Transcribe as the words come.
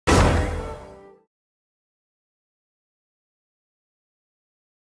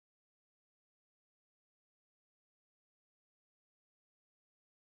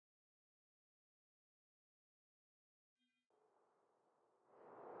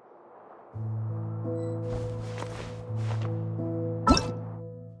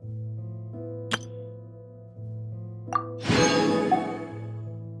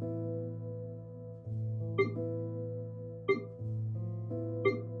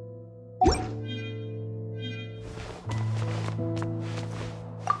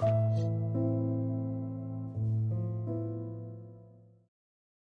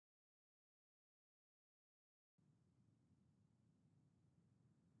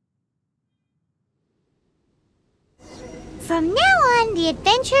From now on, the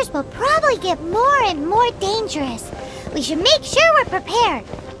adventures will probably get more and more dangerous. We should make sure we're prepared.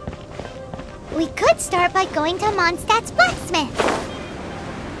 We could start by going to Mondstadt's blacksmith.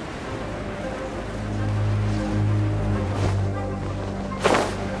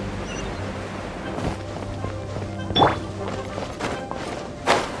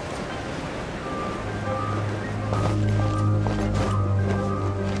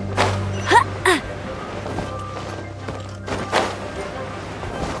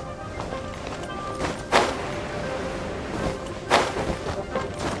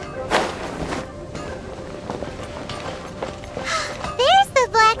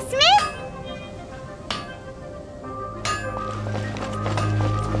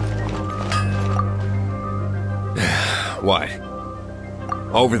 What?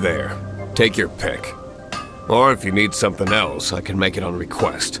 Over there. Take your pick. Or if you need something else, I can make it on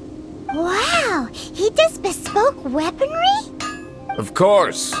request. Wow! He does bespoke weaponry? Of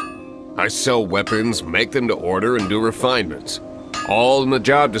course! I sell weapons, make them to order, and do refinements. All in the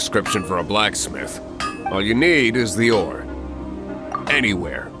job description for a blacksmith. All you need is the ore.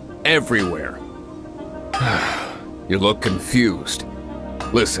 Anywhere. Everywhere. You look confused.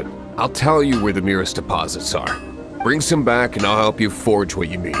 Listen, I'll tell you where the nearest deposits are. Bring some back and I'll help you forge what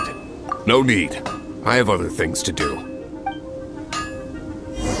you need. No need. I have other things to do.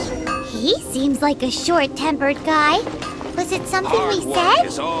 He seems like a short-tempered guy. Was it something we said? Hard work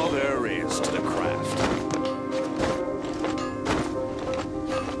is all there is to the craft.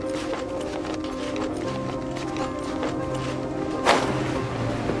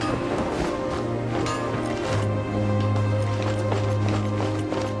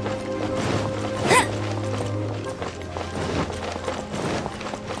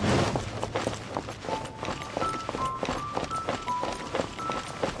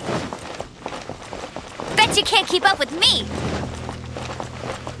 You can't keep up with me!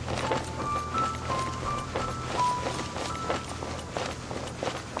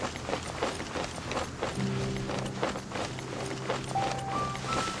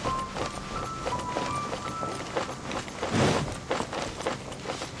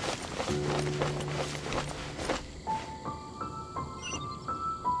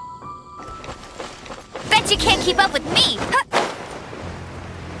 Bet you can't keep up with me! Huh.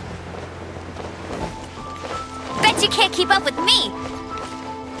 You can't keep up with me!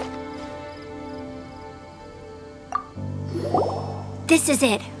 This is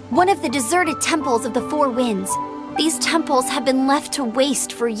it. One of the deserted temples of the Four Winds. These temples have been left to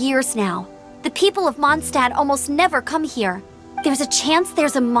waste for years now. The people of Mondstadt almost never come here. There's a chance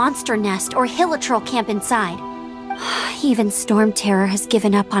there's a monster nest or hilitrol camp inside. Even Storm Terror has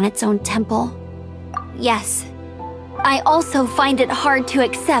given up on its own temple. Yes. I also find it hard to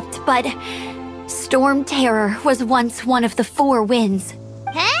accept, but Storm Terror was once one of the Four Winds.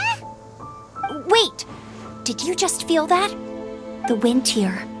 Huh? Wait! Did you just feel that? The wind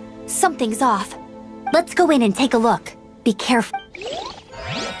here. Something's off. Let's go in and take a look. Be careful.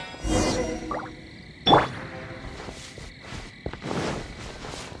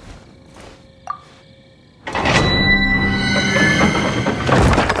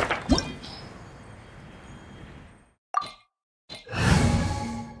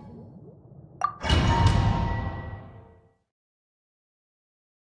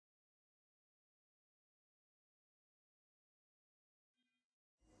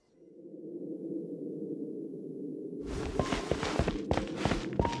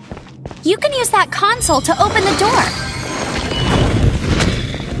 You can use that console to open the door.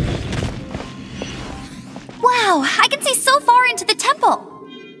 Wow, I can see so far into the temple.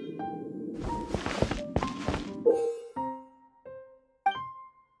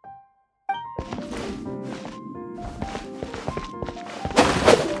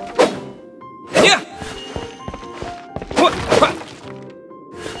 Yeah. What?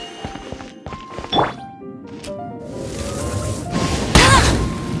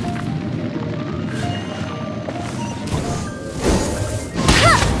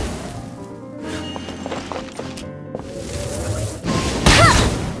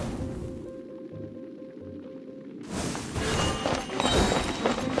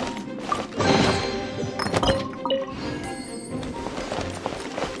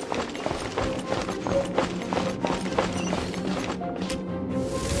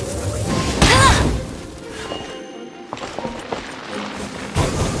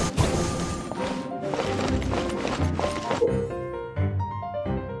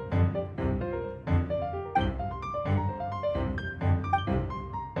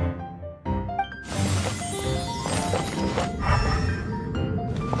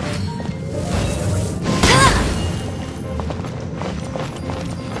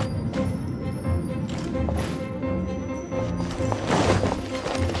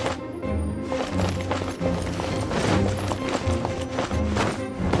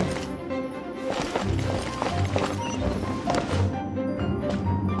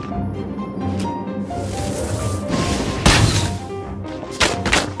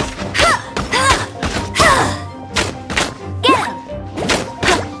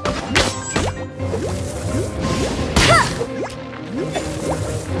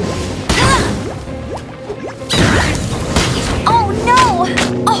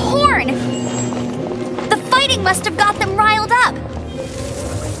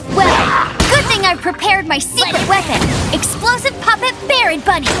 I've prepared my secret weapon, Explosive Puppet Baron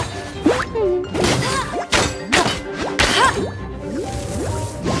Bunny!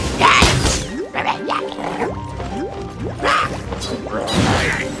 Get him!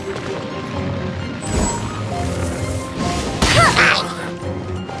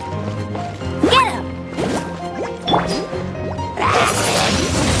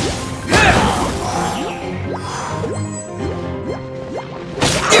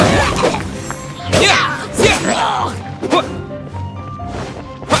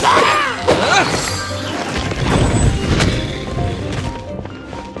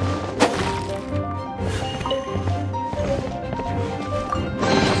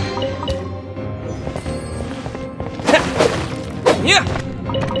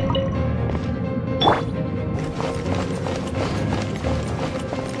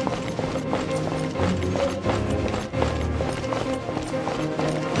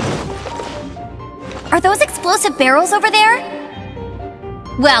 Are those explosive barrels over there?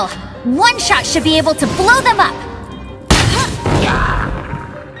 Well, one shot should be able to blow them up!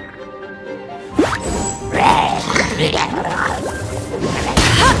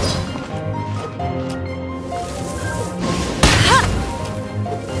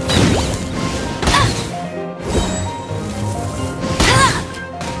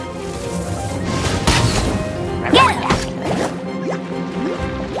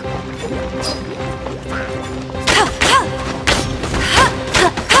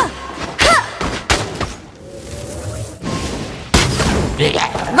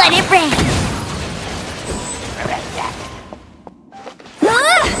 Let it rain!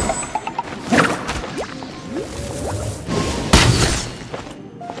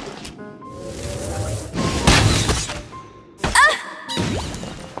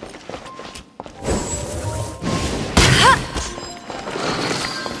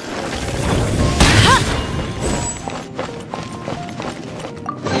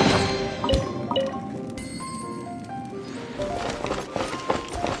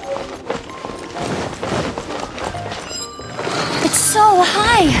 So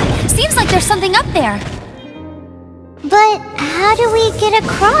high! Seems like there's something up there. But how do we get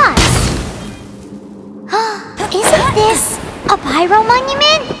across? Isn't this a pyro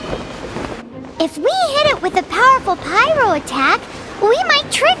monument? If we hit it with a powerful pyro attack, we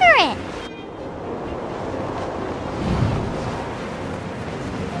might trigger it.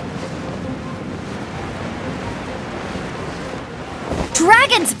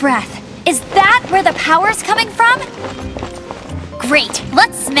 Dragon's breath! Is that where the power's coming from? Great,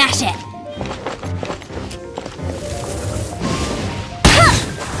 let's smash it!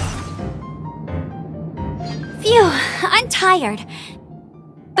 Phew, I'm tired.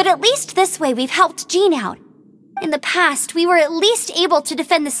 But at least this way we've helped Jean out. In the past, we were at least able to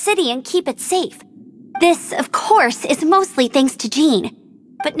defend the city and keep it safe. This, of course, is mostly thanks to Jean.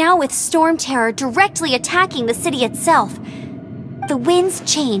 But now with Storm Terror directly attacking the city itself, the winds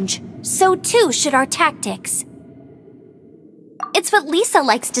change, so too should our tactics. It's what Lisa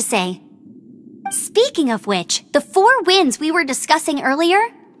likes to say. Speaking of which, the 4 winds we were discussing earlier?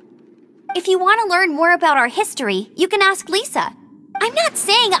 If you want to learn more about our history, you can ask Lisa. I'm not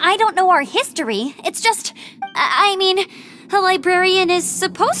saying I don't know our history, it's just, I mean, a librarian is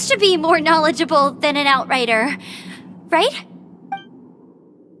supposed to be more knowledgeable than an outrider, right?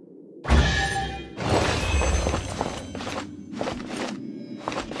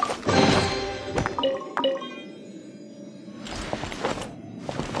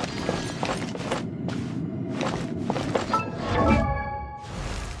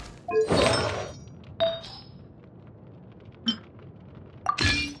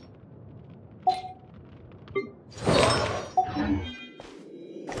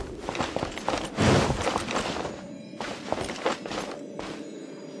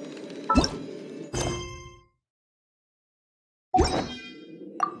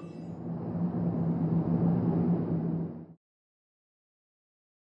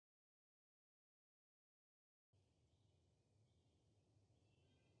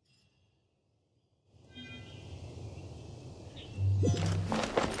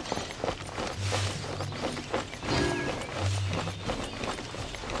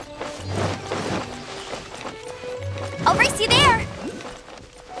 I'll race you there!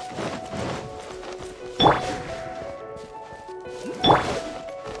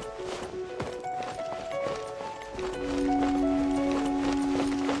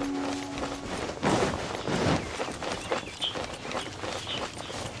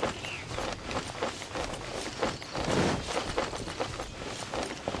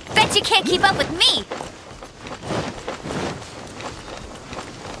 Bet you can't keep up with me!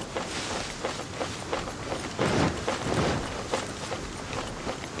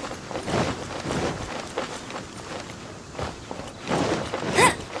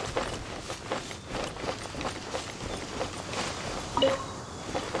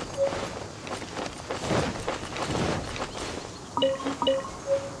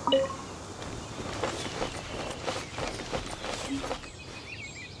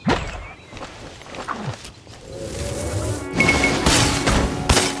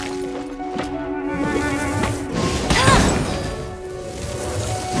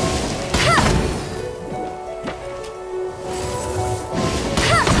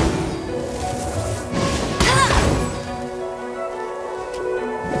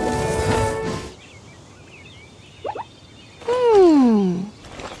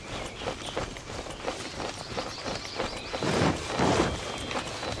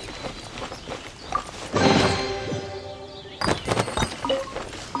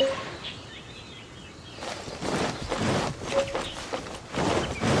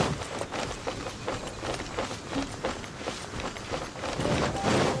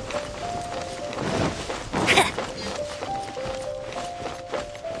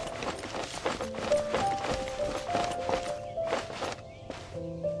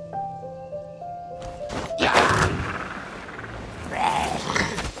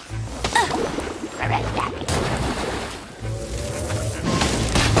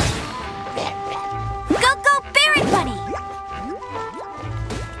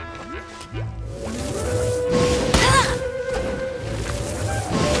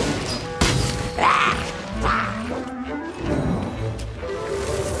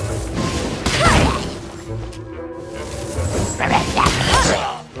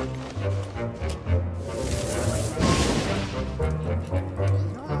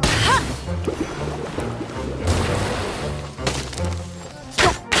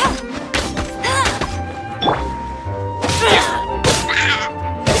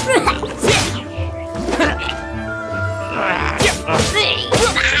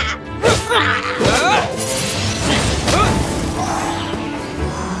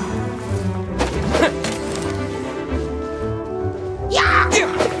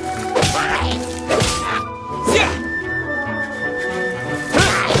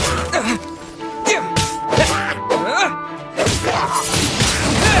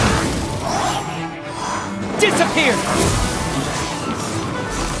 Disappear!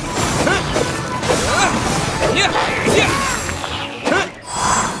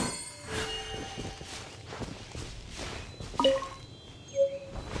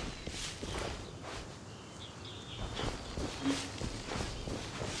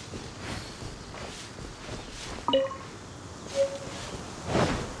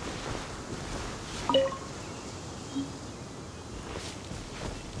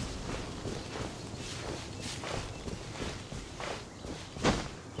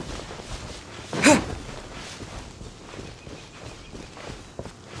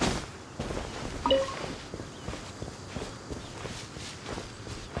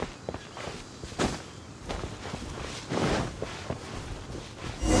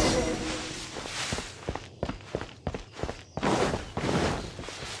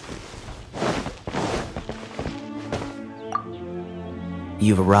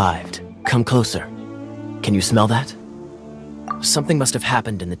 You've arrived. Come closer. Can you smell that? Something must have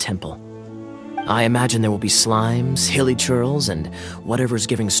happened in the temple. I imagine there will be slimes, hilly churls, and whatever's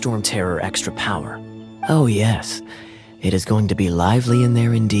giving Storm Terror extra power. Oh yes, it is going to be lively in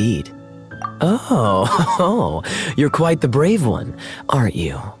there indeed. Oh, you're quite the brave one, aren't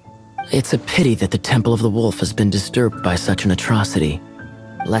you? It's a pity that the Temple of the Wolf has been disturbed by such an atrocity.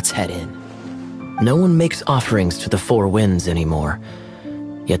 Let's head in. No one makes offerings to the Four Winds anymore.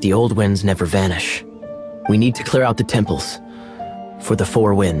 Yet the old winds never vanish. We need to clear out the temples for the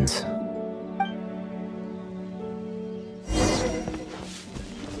Four Winds.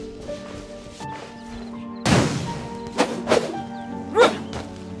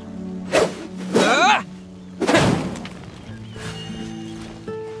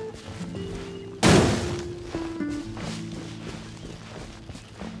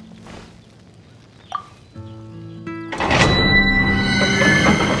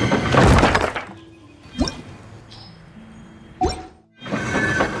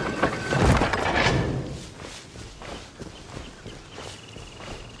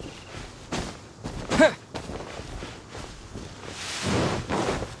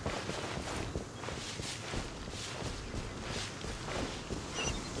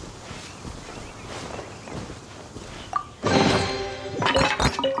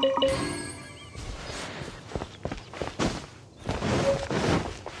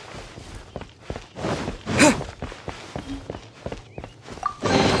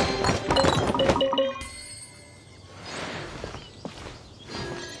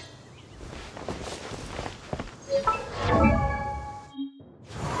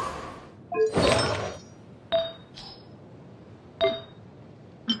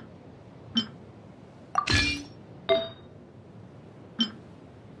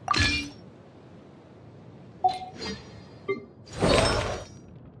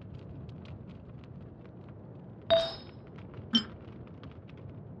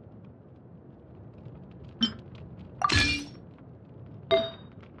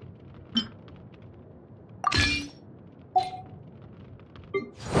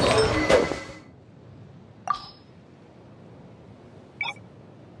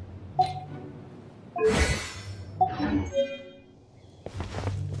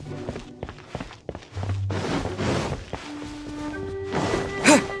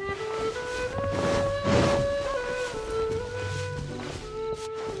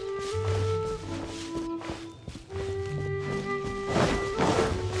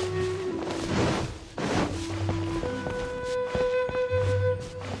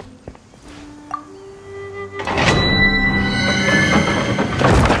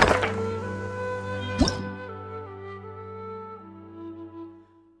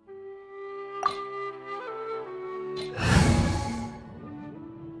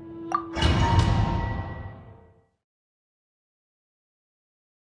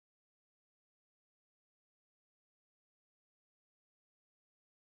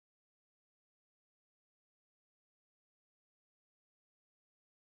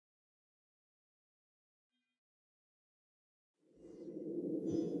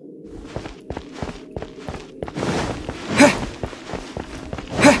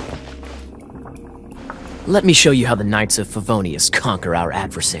 Let me show you how the Knights of Favonius conquer our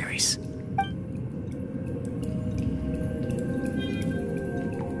adversaries.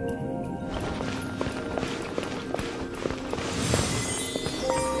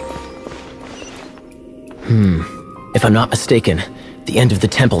 If I'm not mistaken, the end of the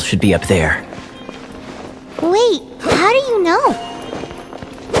temple should be up there. Wait, how do you know?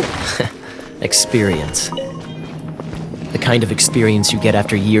 Experience. The kind of experience you get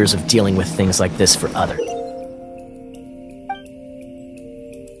after years of dealing with things like this for others.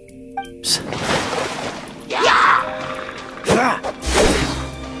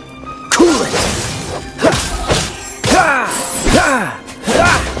 Cool it!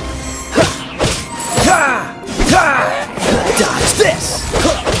 Dodge this!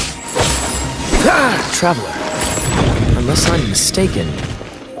 Traveler, unless I'm mistaken,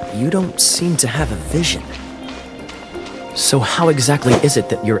 you don't seem to have a vision. So how exactly is it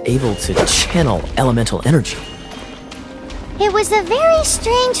that you're able to channel elemental energy? It was a very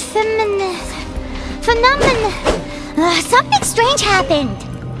strange phenomenon. Something strange happened.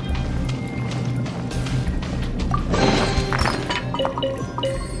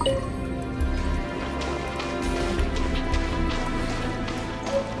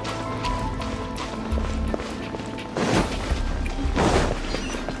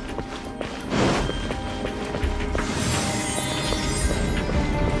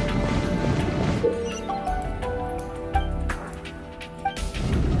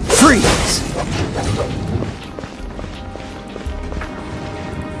 Freeze!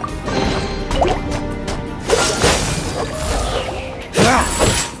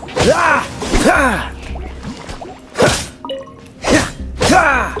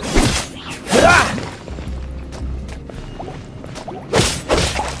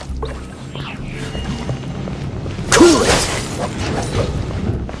 Cool it!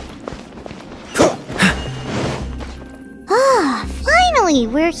 Ah, finally,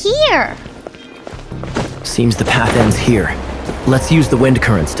 we're here. Seems the path ends here. Let's use the wind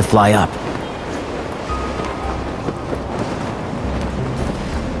currents to fly up.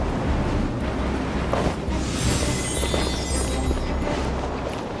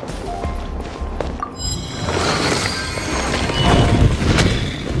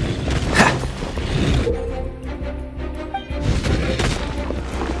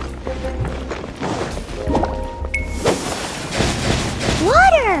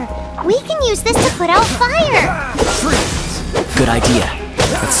 Water! We can use this to put out fire. Good idea.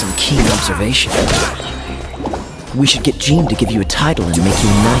 That's some keen observation. We should get Jean to give you a title and make you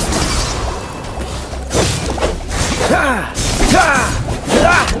a knight.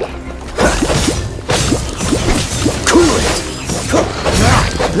 Cool it!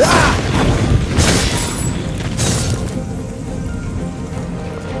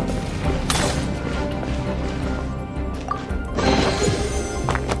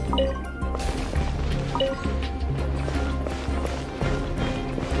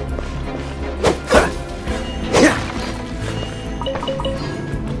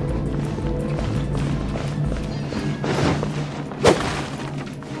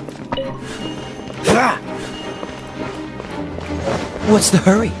 What's the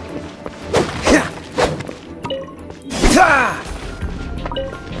hurry?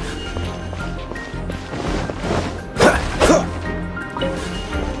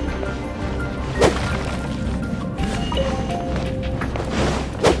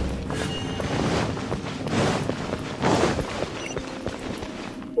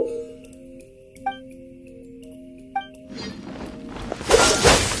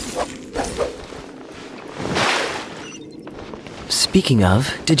 Speaking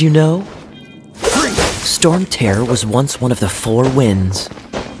of, did you know? Storm Terror was once one of the Four Winds.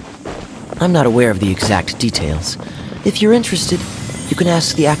 I'm not aware of the exact details. If you're interested, you can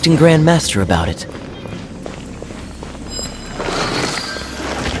ask the acting Grand Master about it.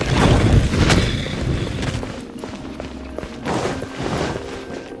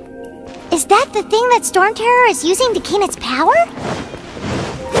 Is that the thing that Storm Terror is using to gain its power?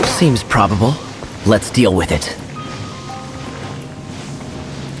 Seems probable. Let's deal with it.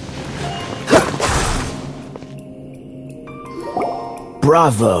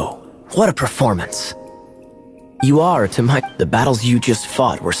 Bravo! What a performance. You are, to my... The battles you just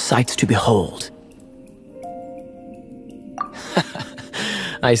fought were sights to behold.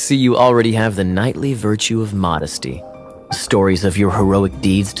 I see you already have the knightly virtue of modesty. Stories of your heroic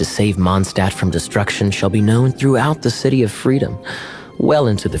deeds to save Mondstadt from destruction shall be known throughout the City of Freedom, well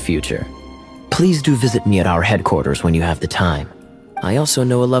into the future. Please do visit me at our headquarters when you have the time. I also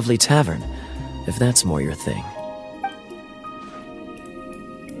know a lovely tavern, if that's more your thing.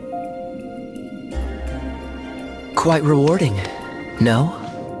 Quite rewarding, no?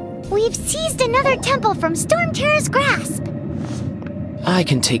 We've seized another temple from Stormterror's grasp. I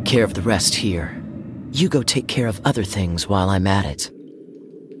can take care of the rest here. You go take care of other things while I'm at it.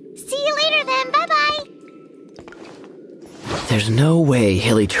 See you later then, bye-bye. There's no way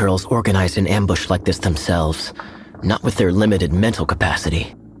Hilly Turtles organized an ambush like this themselves. Not with their limited mental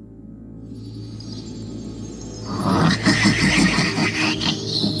capacity.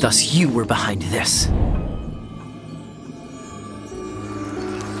 Thus you were behind this.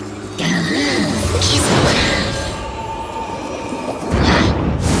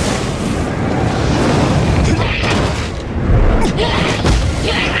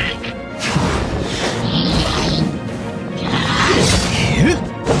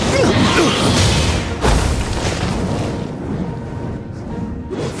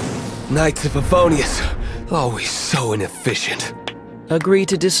 Knights of Favonius, always so inefficient. Agree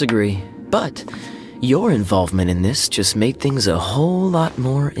to disagree, but your involvement in this just made things a whole lot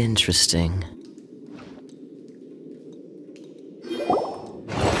more interesting.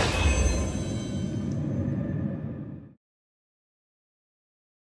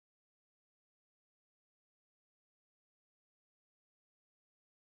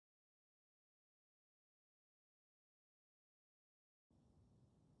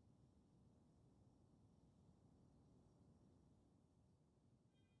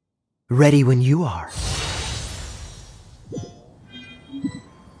 Ready when you are.